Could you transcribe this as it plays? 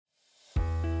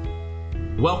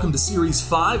Welcome to Series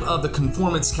 5 of the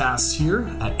Conformance Cast here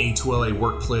at A2LA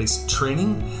Workplace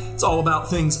Training. It's all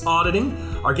about things auditing.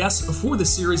 Our guest for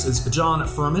this series is John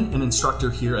Fuhrman, an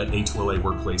instructor here at A2LA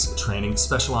Workplace Training,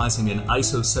 specializing in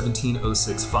ISO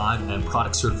 17065 and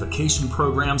product certification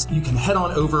programs. You can head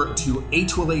on over to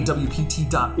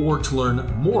a2lawpt.org to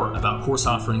learn more about course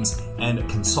offerings and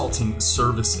consulting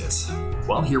services.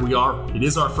 Well, here we are. It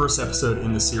is our first episode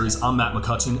in this series. I'm Matt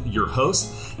McCutcheon, your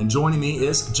host, and joining me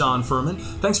is John Fuhrman.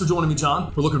 Thanks for joining me,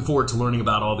 John. We're looking forward to learning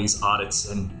about all these audits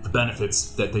and the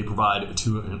benefits that they provide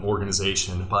to an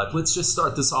organization. But let's just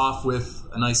start this off with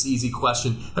a nice, easy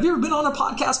question. Have you ever been on a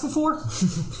podcast before?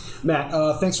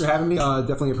 Matt, thanks for having me.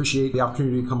 Definitely appreciate the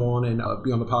opportunity to come on and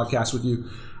be on the podcast with you.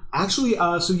 Actually,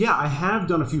 I have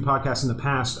done a few podcasts in the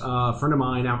past. A friend of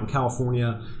mine out in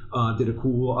California did a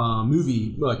cool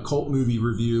movie, like cult movie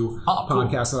review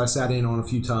podcast that I sat in on a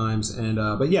few times. And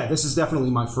but yeah, this is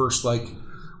definitely my first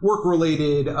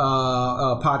work-related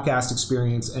podcast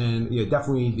experience, and yeah,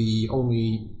 definitely the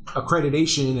only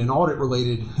accreditation and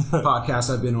audit-related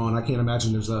podcast I've been on. I can't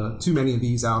imagine there's too many of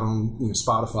these out on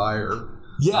Spotify or.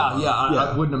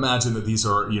 I wouldn't imagine that these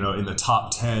are, in the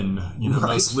top 10,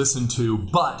 most listened to,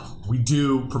 but we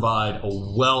do provide a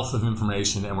wealth of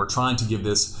information, and we're trying to give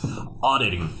this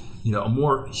auditing, a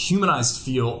more humanized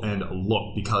feel and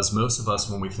look, because most of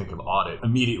us, when we think of audit,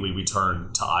 immediately we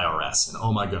turn to IRS, and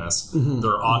oh my goodness,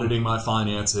 they're auditing my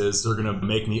finances, they're going to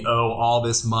make me owe all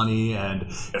this money, and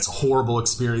it's a horrible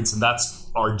experience, and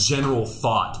that's our general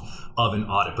thought of an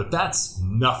audit, but that's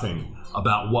nothing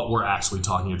about what we're actually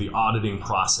talking about. The auditing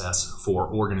process for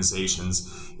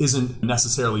organizations isn't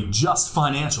necessarily just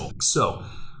financial. So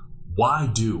why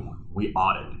do we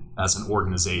audit as an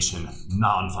organization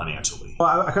non-financially?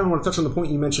 Well, I kind of want to touch on the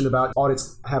point you mentioned about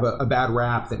audits have a bad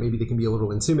rap, that maybe they can be a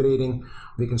little intimidating.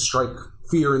 They can strike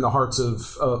fear in the hearts of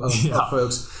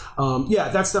folks.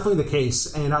 That's definitely the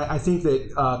case. And I think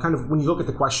that kind of when you look at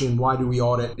the question, why do we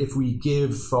audit? If we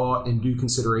give thought and due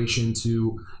consideration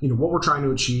to, what we're trying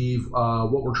to achieve,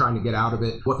 what we're trying to get out of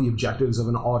it, what the objectives of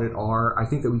an audit are, I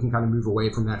think that we can kind of move away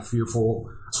from that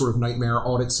fearful sort of nightmare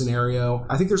audit scenario.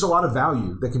 I think there's a lot of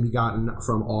value that can be gotten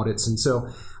from audits. And so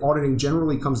auditing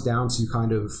generally comes down to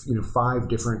kind of, 5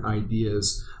 different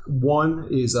ideas. One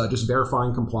is just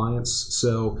verifying compliance.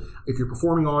 So if you're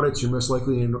performing audits, you're most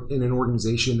likely in an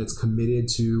organization that's committed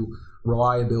to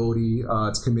reliability,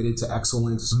 it's committed to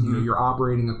excellence. You're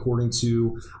operating according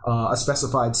to a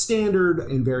specified standard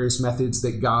and various methods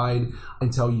that guide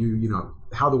and tell you,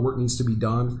 how the work needs to be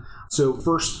done. So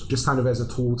first, just kind of as a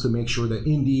tool to make sure that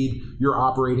indeed you're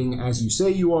operating as you say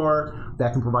you are,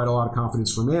 that can provide a lot of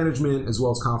confidence for management as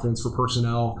well as confidence for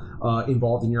personnel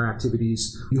involved in your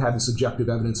activities. You have this objective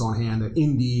evidence on hand that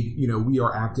indeed, we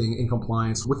are acting in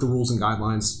compliance with the rules and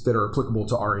guidelines that are applicable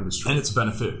to our industry. And it's a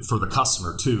benefit for the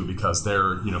customer too, because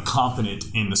they're, confident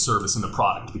in the service and the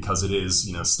product, because it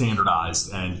is,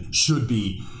 standardized and should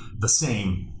be the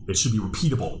same. It should be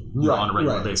repeatable on a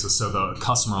regular basis. So the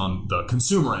customer on the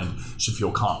consumer end should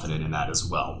feel confident in that as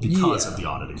well because of the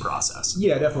auditing process.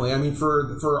 Yeah, definitely. I mean,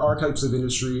 for our types of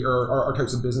industry or our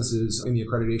types of businesses in the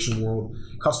accreditation world,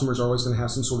 customers are always going to have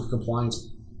some sort of compliance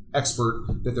expert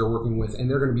that they're working with, and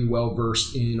they're going to be well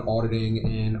versed in auditing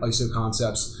and ISO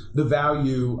concepts. The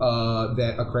value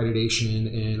that accreditation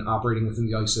and operating within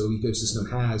the ISO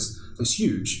ecosystem has is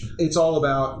huge. It's all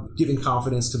about giving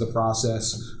confidence to the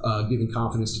process, giving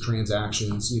confidence to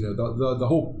transactions. The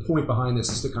whole point behind this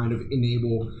is to kind of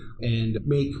enable and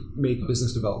make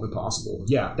business development possible.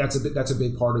 Yeah, that's a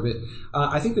big part of it.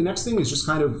 I think the next thing is just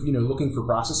kind of looking for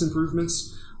process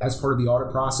improvements. As part of the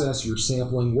audit process, you're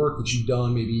sampling work that you've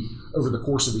done maybe over the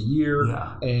course of a year,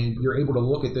 and you're able to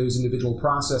look at those individual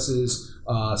processes,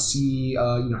 see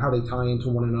how they tie into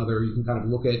one another. You can kind of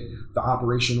look at the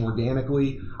operation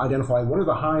organically, identify what are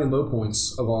the high and low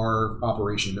points of our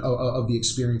operation, of the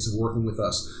experience of working with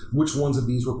us. Which ones of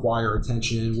these require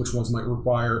attention? Which ones might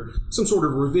require some sort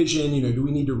of revision? Do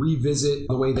we need to revisit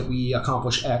the way that we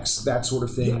accomplish X, that sort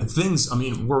of thing?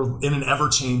 Yeah, we're in an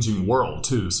ever-changing world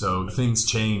too, so things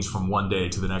change from one day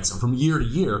to the next and from year to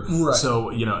year. Right.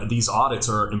 So, these audits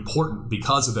are important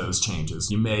because of those changes.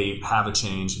 You may have a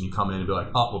change and you come in and be like,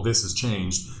 oh, well, this has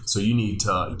changed, so you need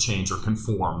to change or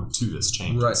conform to this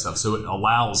change and stuff. So it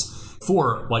allows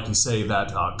for, like you say,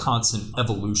 that constant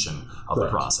evolution of the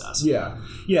process. Yeah.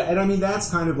 And that's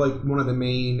kind of like one of the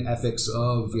main ethics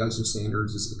of the ISO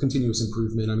standards is continuous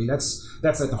improvement.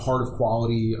 That's at the heart of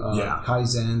quality,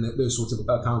 Kaizen, those sorts of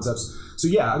concepts. So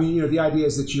the idea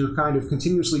is that you're kind of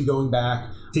continuously going back,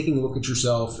 taking a look at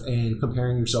yourself and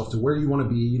comparing yourself to where you want to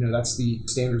be. That's the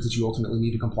standards that you ultimately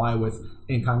need to comply with,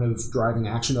 and kind of driving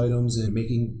action items and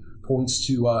making points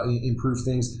to improve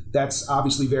things. That's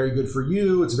obviously very good for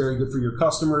you. It's very good for your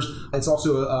customers. It's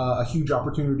also a huge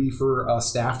opportunity for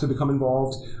staff to become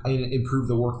involved and improve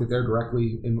the work that they're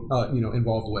directly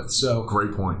involved with. So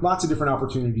great point. Lots of different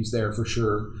opportunities there for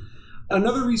sure.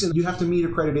 Another reason, you have to meet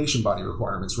accreditation body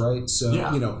requirements, right? So,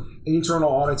 internal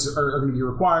audits are going to be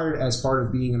required as part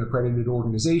of being an accredited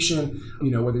organization.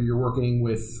 Whether you're working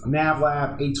with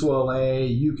NAVLAP,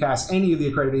 A2LA, UCAS, any of the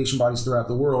accreditation bodies throughout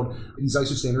the world, these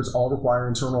ISO standards all require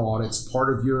internal audits.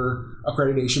 Part of your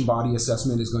accreditation body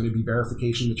assessment is going to be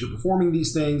verification that you're performing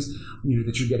these things,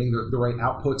 that you're getting the right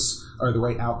outputs or the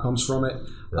right outcomes from it.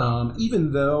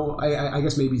 Even though I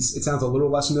guess maybe it sounds a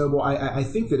little less noble, I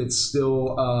think that it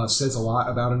still says a lot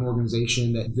about an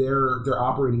organization that they're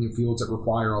operating in fields that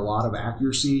require a lot of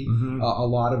accuracy, a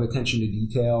lot of attention to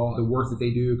detail. The work that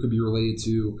they do could be related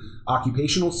to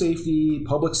occupational safety,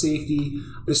 public safety.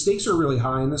 The stakes are really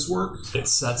high in this work. It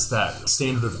sets that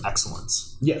standard of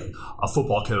excellence. Yeah. A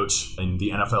football coach in the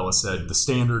NFL has said the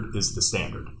standard is the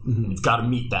standard. And you've got to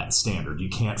meet that standard. You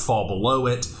can't fall below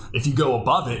it. If you go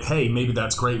above it, hey, maybe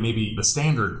that's great. Maybe the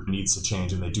standard needs to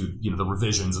change, and they do, the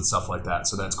revisions and stuff like that.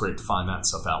 So that's great to find that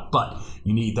stuff out. But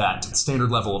you need that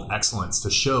standard level of excellence to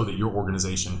show that your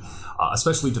organization,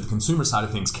 especially to the consumer side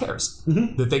of things, cares.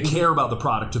 That they care about the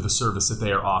product or the service that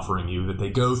they are offering you, that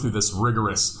they go through this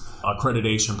rigorous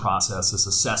accreditation process, this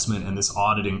assessment, and this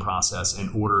auditing process in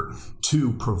order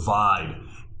to provide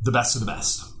the best of the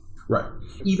best. Right.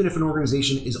 Even if an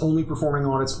organization is only performing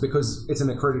audits because it's an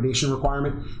accreditation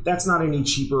requirement, that's not any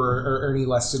cheaper or any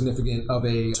less significant of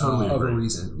a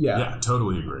reason. Yeah,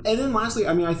 totally agree. And then lastly,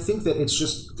 I think that it's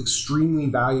just extremely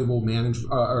valuable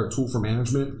or tool for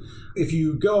management. If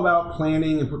you go about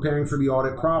planning and preparing for the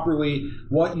audit properly,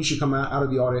 what you should come out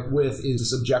of the audit with is a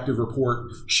subjective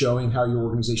report showing how your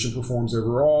organization performs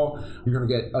overall. You're going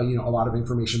to get a lot of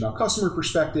information about customer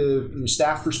perspective,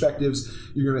 staff perspectives.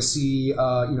 You're going to see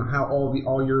how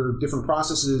all your different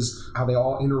processes, how they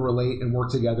all interrelate and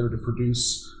work together to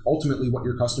produce ultimately what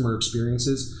your customer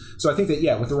experiences. So I think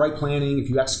that, with the right planning, if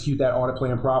you execute that audit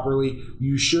plan properly,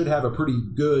 you should have a pretty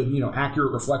good,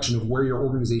 accurate reflection of where your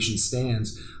organization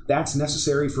stands. That's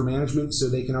necessary for management so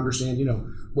they can understand,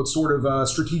 what sort of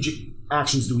strategic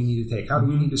actions do we need to take? How do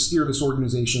we need to steer this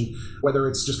organization, whether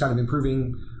it's just kind of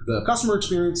improving the customer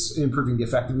experience, improving the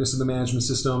effectiveness of the management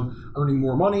system, earning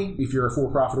more money if you're a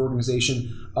for-profit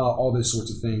organization, all those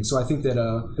sorts of things. So I think that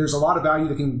there's a lot of value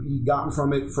that can be gotten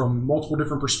from it from multiple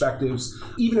different perspectives.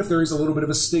 Even if there is a little bit of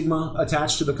a stigma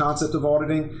attached to the concept of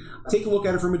auditing, take a look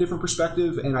at it from a different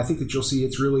perspective, and I think that you'll see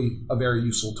it's really a very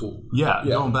useful tool. Yeah.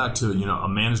 Going back to a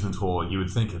management tool, you would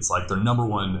think it's like their number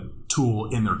one tool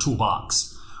in their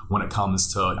toolbox when it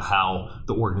comes to how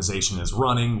the organization is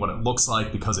running, what it looks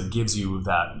like, because it gives you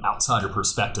that outsider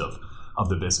perspective of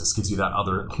the business, gives you that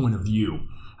other point of view,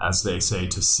 as they say,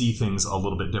 to see things a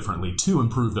little bit differently, to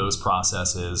improve those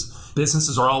processes.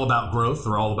 Businesses are all about growth.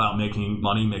 They're all about making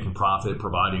money, making profit,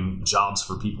 providing jobs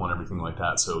for people and everything like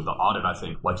that. So the audit, I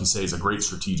think, like you say, is a great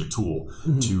strategic tool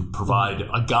to provide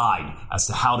a guide as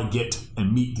to how to get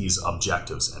and meet these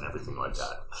objectives and everything like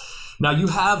that. Now, you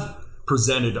have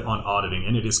presented on auditing,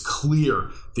 and it is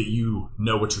clear that you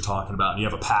know what you're talking about and you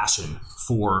have a passion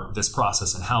for this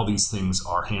process and how these things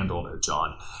are handled,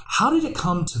 John. How did it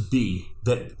come to be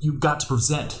that you got to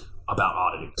present about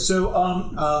auditing? So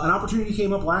an opportunity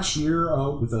came up last year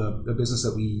with a business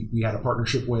that we had a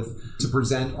partnership with to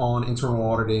present on internal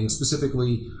auditing.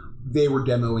 Specifically, they were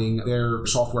demoing their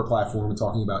software platform and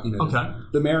talking about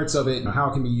the merits of it and how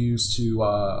it can be used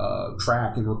to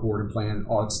track and record and plan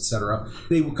audits, etc.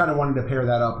 They kind of wanted to pair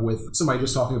that up with somebody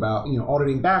just talking about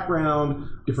auditing background,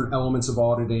 different elements of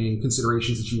auditing,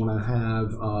 considerations that you want to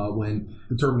have when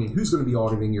determining who's going to be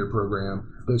auditing your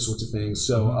program, those sorts of things.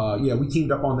 So we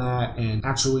teamed up on that, and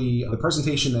actually the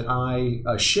presentation that I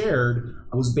shared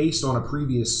was based on a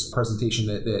previous presentation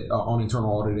that on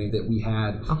internal auditing that we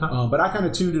had. But I kind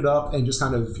of tuned it up and just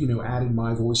kind of added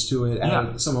my voice to it,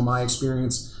 added some of my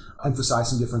experience, emphasized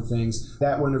some different things.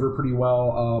 That went over pretty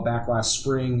well back last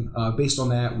spring. Based on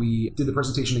that, we did the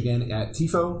presentation again at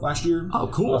TIFO last year. Oh,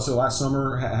 cool. So last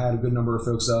summer, had a good number of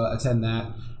folks attend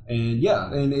that. And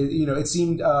it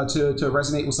seemed to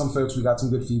resonate with some folks. We got some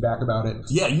good feedback about it.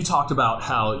 Yeah, you talked about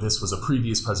how this was a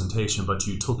previous presentation, but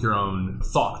you took your own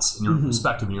thoughts and your own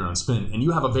perspective and your own spin. And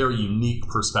you have a very unique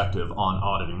perspective on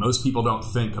auditing. Most people don't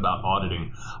think about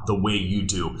auditing the way you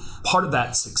do. Part of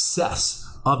that success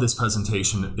of this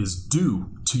presentation is due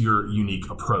to your unique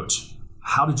approach.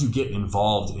 How did you get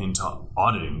involved into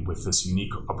auditing with this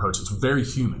unique approach? It's very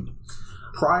human.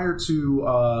 Prior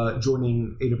to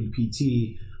joining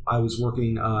AWPT, I was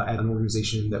working at an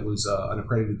organization that was an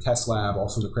accredited test lab,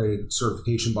 also an accredited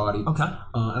certification body. Okay.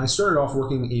 And I started off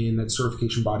working in that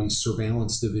certification body's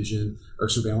surveillance division, or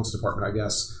surveillance department, I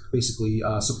guess, basically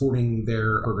supporting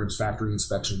their programs, factory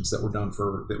inspections that were done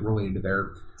that related to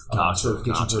their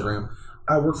certification program.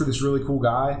 I worked for this really cool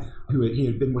guy who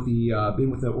had been with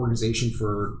the organization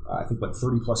for I think like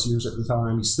 30 plus years at the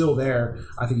time. He's still there.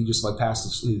 I think he just like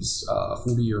passed his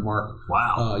 40-year mark.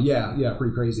 Wow. Yeah,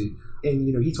 pretty crazy.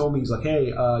 And he told me, he's like,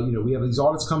 hey, we have these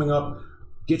audits coming up.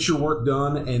 Get your work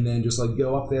done, and then just like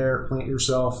go up there, plant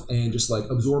yourself, and just like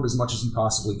absorb as much as you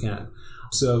possibly can.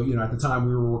 So, at the time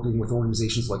we were working with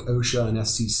organizations like OSHA and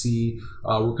SCC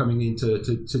were coming in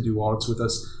to do audits with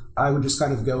us. I would just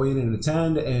kind of go in and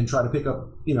attend and try to pick up,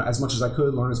 as much as I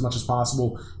could, learn as much as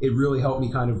possible. It really helped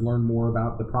me kind of learn more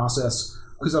about the process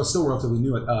because I was still relatively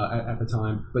new at the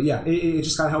time. But yeah, it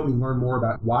just kind of helped me learn more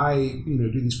about why,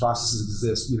 do these processes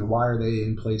exist? Why are they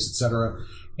in place, et cetera.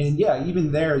 And yeah,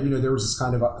 even there, there was this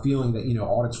kind of a feeling that,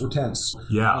 audits were tense.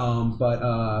 Yeah.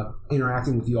 But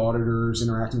interacting with the auditors,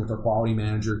 interacting with our quality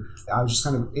manager, I was just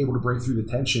kind of able to break through the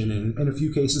tension. And in a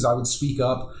few cases, I would speak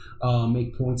up,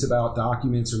 make points about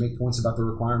documents or make points about the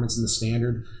requirements in the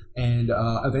standard. And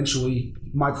eventually,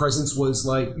 my presence was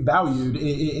like valued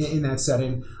in that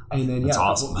setting. And then, That's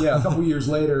awesome. A couple years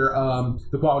later,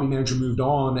 the quality manager moved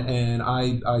on, and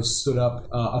I stood up,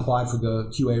 applied for the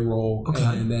QA role, okay.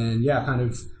 and then kind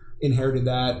of inherited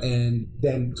that, and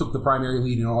then took the primary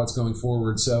lead in audits going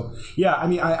forward. So yeah, I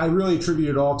mean, I really attribute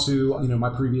it all to my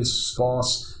previous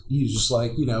boss. He was just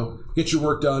like, get your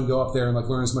work done, go up there and like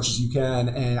learn as much as you can.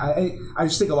 And I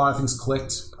just think a lot of things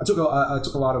clicked. I took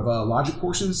a lot of logic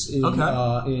courses in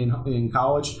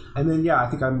college, and then I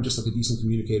think I'm just like a decent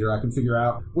communicator. I can figure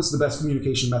out what's the best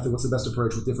communication method, what's the best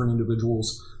approach with different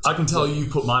individuals. I can tell you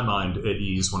put my mind at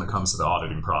ease when it comes to the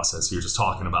auditing process. You're just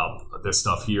talking about this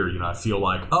stuff here. I feel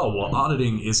like,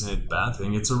 auditing isn't a bad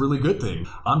thing. It's a really good thing.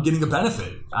 I'm getting a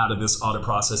benefit out of this audit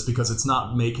process because it's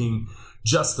not making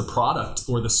just the product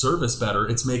or the service better,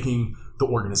 it's making the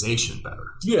organization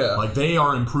better. Yeah. Like they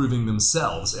are improving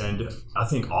themselves. And I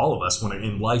think all of us, when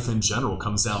in life in general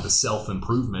comes down to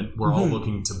self-improvement, we're all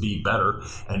looking to be better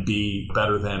and be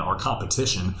better than our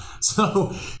competition.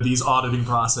 So these auditing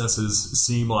processes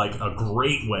seem like a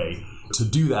great way to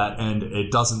do that, and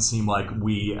it doesn't seem like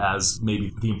we, as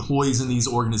maybe the employees in these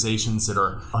organizations that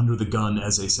are under the gun,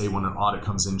 as they say, when an audit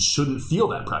comes in, shouldn't feel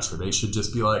that pressure. They should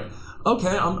just be like,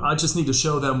 okay, I just need to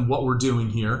show them what we're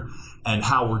doing here and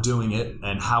how we're doing it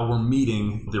and how we're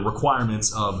meeting the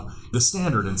requirements of the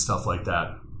standard and stuff like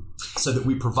that, so that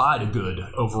we provide a good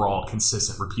overall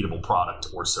consistent repeatable product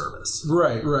or service.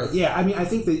 Right. Yeah, I mean, I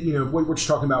think that what you're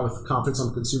talking about with confidence on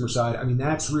the consumer side, I mean,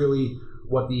 that's really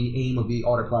what the aim of the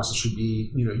audit process should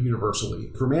be, universally.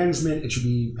 For management, it should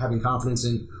be having confidence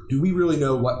in, do we really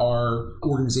know what our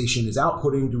organization is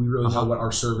outputting? Do we really know what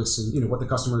our service and, what the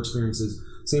customer experience is?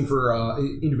 Same for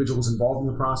individuals involved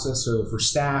in the process. So for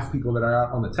staff, people that are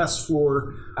out on the test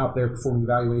floor, out there performing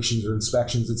evaluations or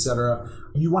inspections, et cetera,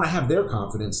 you want to have their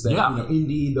confidence that,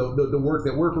 indeed, the work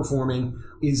that we're performing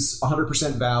is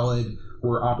 100% valid.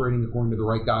 We're operating according to the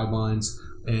right guidelines.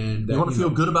 And you want to feel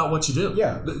good about what you do.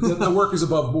 Yeah, the work is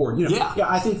above board.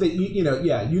 I think that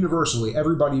universally,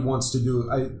 everybody wants to do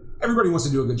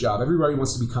a good job. Everybody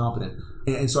wants to be competent,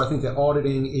 and so I think that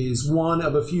auditing is one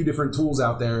of a few different tools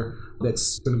out there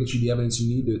that's going to get you the evidence you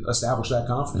need to establish that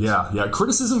confidence. Yeah.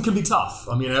 Criticism can be tough.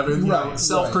 I mean,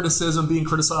 self-criticism, being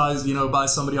criticized, by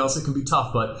somebody else, it can be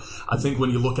tough. But I think when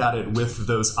you look at it with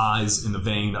those eyes in the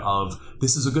vein of,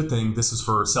 this is a good thing, this is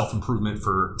for self-improvement,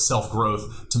 for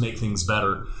self-growth, to make things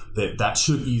better, that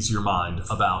should ease your mind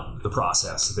about the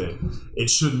process. That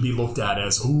it shouldn't be looked at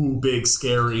as, big,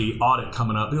 scary audit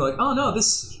coming up. Be like, oh no,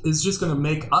 this is just going to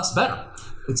make us better.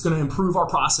 It's going to improve our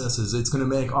processes. It's going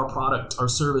to make our product, our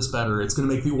service better. It's going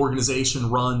to make the organization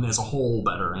run as a whole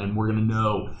better. And we're going to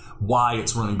know why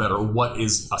it's running better, what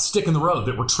is a stick in the road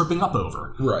that we're tripping up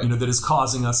over, that is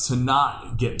causing us to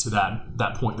not get to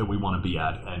that point that we want to be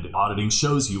at. And auditing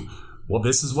shows you, well,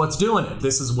 this is what's doing it.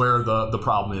 This is where the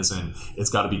problem is, and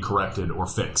it's got to be corrected or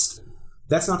fixed.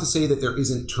 That's not to say that there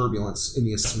isn't turbulence in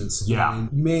the assessments. Yeah. And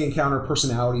you may encounter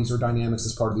personalities or dynamics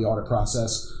as part of the audit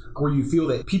process where you feel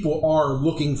that people are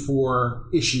looking for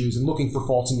issues and looking for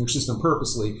faults in your system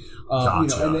purposely.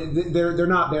 Gotcha. And they're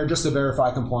not there just to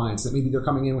verify compliance. That maybe they're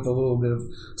coming in with a little bit of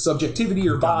subjectivity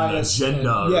or bias. An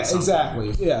agenda.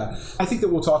 Exactly. Yeah. I think that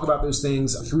we'll talk about those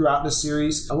things throughout this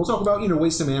series. And we'll talk about,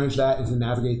 ways to manage that and to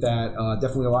navigate that.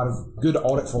 Definitely a lot of good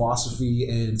audit philosophy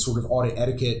and sort of audit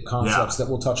etiquette concepts that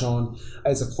we'll touch on.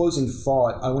 As a closing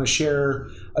thought, I want to share,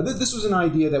 this was an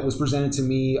idea that was presented to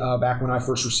me back when I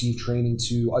first received training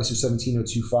to ISO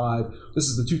 17025. This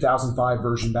is the 2005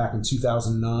 version back in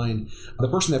 2009. The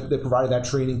person that provided that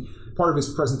training, part of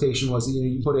his presentation was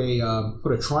you put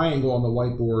a triangle on the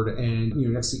whiteboard, and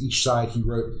next to each side he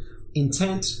wrote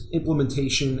intent,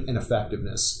 implementation, and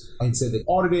effectiveness, and said that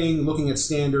auditing, looking at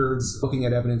standards, looking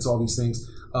at evidence, all these things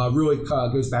really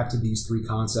goes back to these three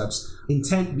concepts.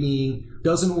 Intent being,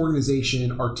 does an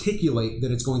organization articulate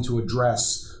that it's going to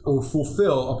address or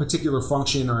fulfill a particular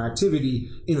function or activity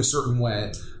in a certain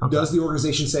way? Okay. Does the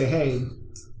organization say, hey,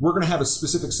 we're going to have a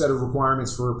specific set of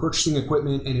requirements for purchasing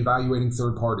equipment and evaluating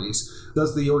third parties?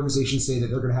 Does the organization say that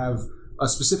they're going to have a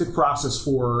specific process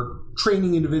for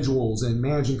training individuals and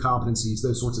managing competencies,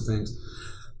 those sorts of things?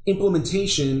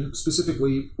 Implementation,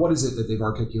 specifically, what is it that they've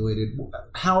articulated?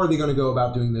 How are they going to go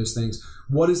about doing those things?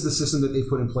 What is the system that they've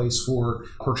put in place for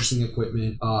purchasing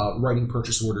equipment, writing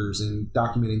purchase orders, and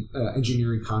documenting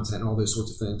engineering content and all those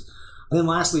sorts of things? And then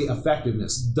lastly,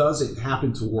 effectiveness. Does it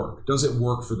happen to work? Does it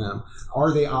work for them?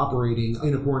 Are they operating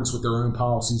in accordance with their own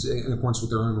policies, in accordance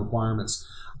with their own requirements?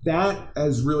 That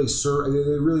has really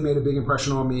made a big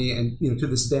impression on me, and to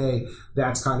this day,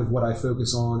 that's kind of what I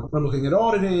focus on when I'm looking at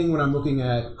auditing, when I'm looking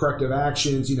at corrective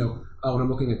actions. When I'm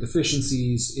looking at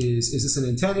deficiencies, is this an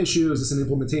intent issue? Is this an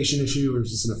implementation issue? Or is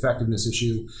this an effectiveness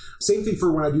issue? Same thing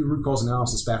for when I do root cause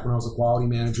analysis. Back when I was a quality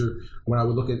manager, when I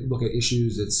would look at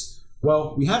issues, it's,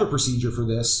 well, we have a procedure for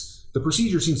this. The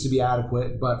procedure seems to be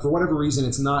adequate, but for whatever reason,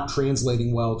 it's not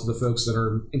translating well to the folks that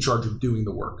are in charge of doing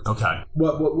the work. Okay.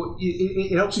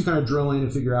 It helps you kind of drill in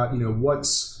and figure out,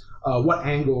 what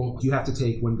angle you have to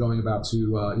take when going about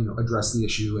to, address the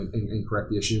issue and correct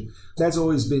the issue. That's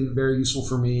always been very useful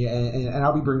for me, and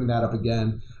I'll be bringing that up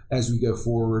again as we go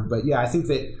forward. But yeah, I think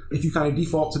that if you kind of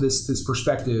default to this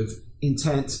perspective,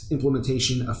 intent,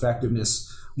 implementation,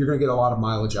 effectiveness, you're going to get a lot of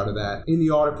mileage out of that in the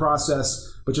audit process.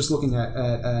 But just looking at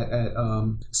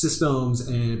systems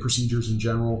and procedures in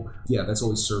general, yeah, that's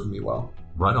always served me well.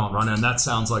 Right on. And that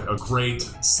sounds like a great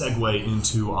segue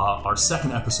into our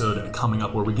second episode coming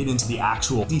up, where we get into the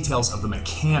actual details of the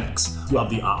mechanics of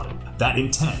the audit. That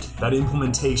intent, that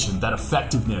implementation, that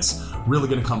effectiveness, really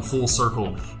going to come full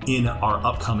circle in our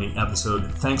upcoming episode.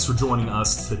 Thanks for joining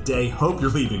us today. Hope you're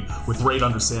leaving with great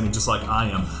understanding, just like I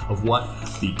am, of what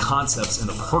the concepts and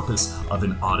the purpose of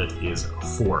an audit is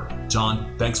for.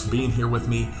 John, thanks for being here with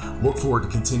me. Look forward to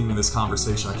continuing this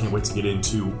conversation. I can't wait to get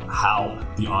into how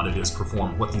the audit is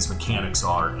performed, what these mechanics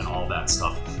are, and all that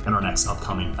stuff in our next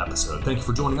upcoming episode. Thank you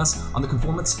for joining us on the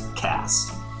Conformance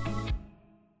Cast.